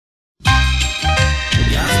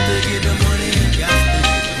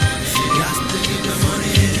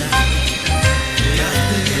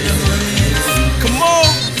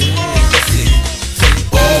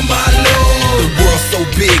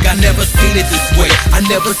never seen it this way. I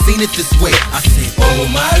never seen it this way. I said, oh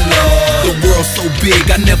my Lord, the world's so big,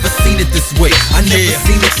 I never seen it this way. I never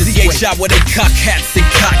seen it this way. CH out with they cock hats and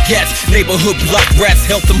cock hats. Neighborhood block rats,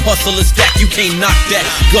 help them hustlers stack. You can't knock that.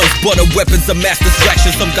 Guns, butter, weapons, a mass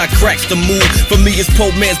distraction. Some got cracks to move. For me, it's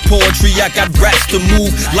poor man's poetry. I got raps to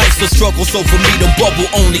move. Life's a struggle, so for me, the bubble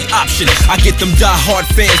only option. I get them die-hard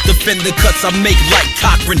fans, defend the cuts I make like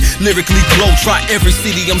Cochran. Lyrically glow, try every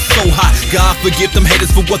city, I'm so hot. God forgive them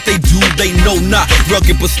haters for what they do, they know not.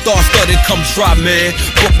 Rugged but star-studded, come try, man.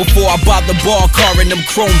 But before I buy the bar car and them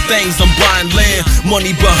chrome things, I'm buying land.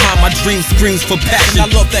 Money behind my dream screams for passion. I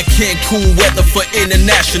love that Cancun weather for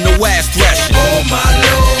international ass thrashing. Oh my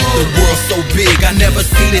Lord, the world's so big, I never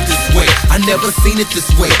seen it this way. I never seen it this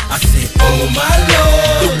way. I said, oh my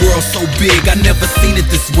Lord, the world's so big, I never seen it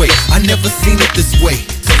this way. I never seen it this way.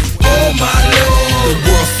 Oh my Lord, the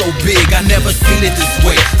world's so big, I never seen it this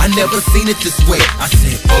way. I never seen it this way. I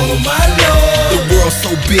said, oh my Lord, the world's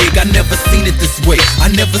so big, I never seen it this way.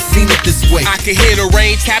 I never seen it this way. I can hear the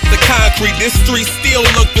rain tap the concrete, this street still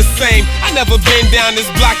look the same. I never been down this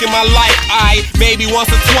block in my life. Maybe once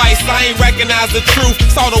or twice, I ain't recognize the truth.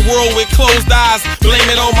 Saw the world with closed eyes, blame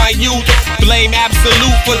it on my youth. Blame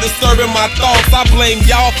absolute for disturbing my thoughts. I blame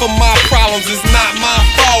y'all for my problems, it's not my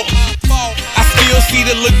fault. I still see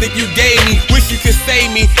the look that you gave me. Wish you could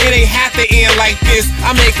save me. It ain't have to end like this.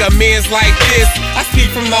 I make amends like this. I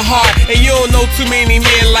speak from the heart, and you don't know too many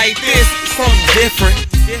men like this. Something different.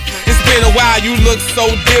 It's been a while, you look so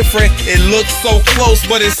different. It looks so close,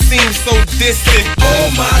 but it seems so distant. Oh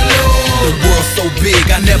my Lord, the world's so big,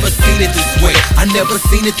 I never seen it this way. I never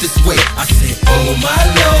seen it this way. I said, oh my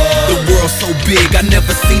Lord, the world's so big, I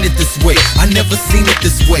never seen it this way. I never seen it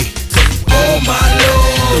this way. Oh my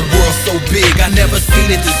Lord, the world's so big, I never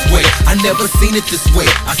seen it this way. I never seen it this way.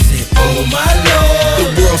 I said, oh my Lord, the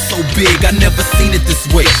world's so big, I never seen it this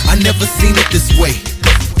way. I never seen it this way.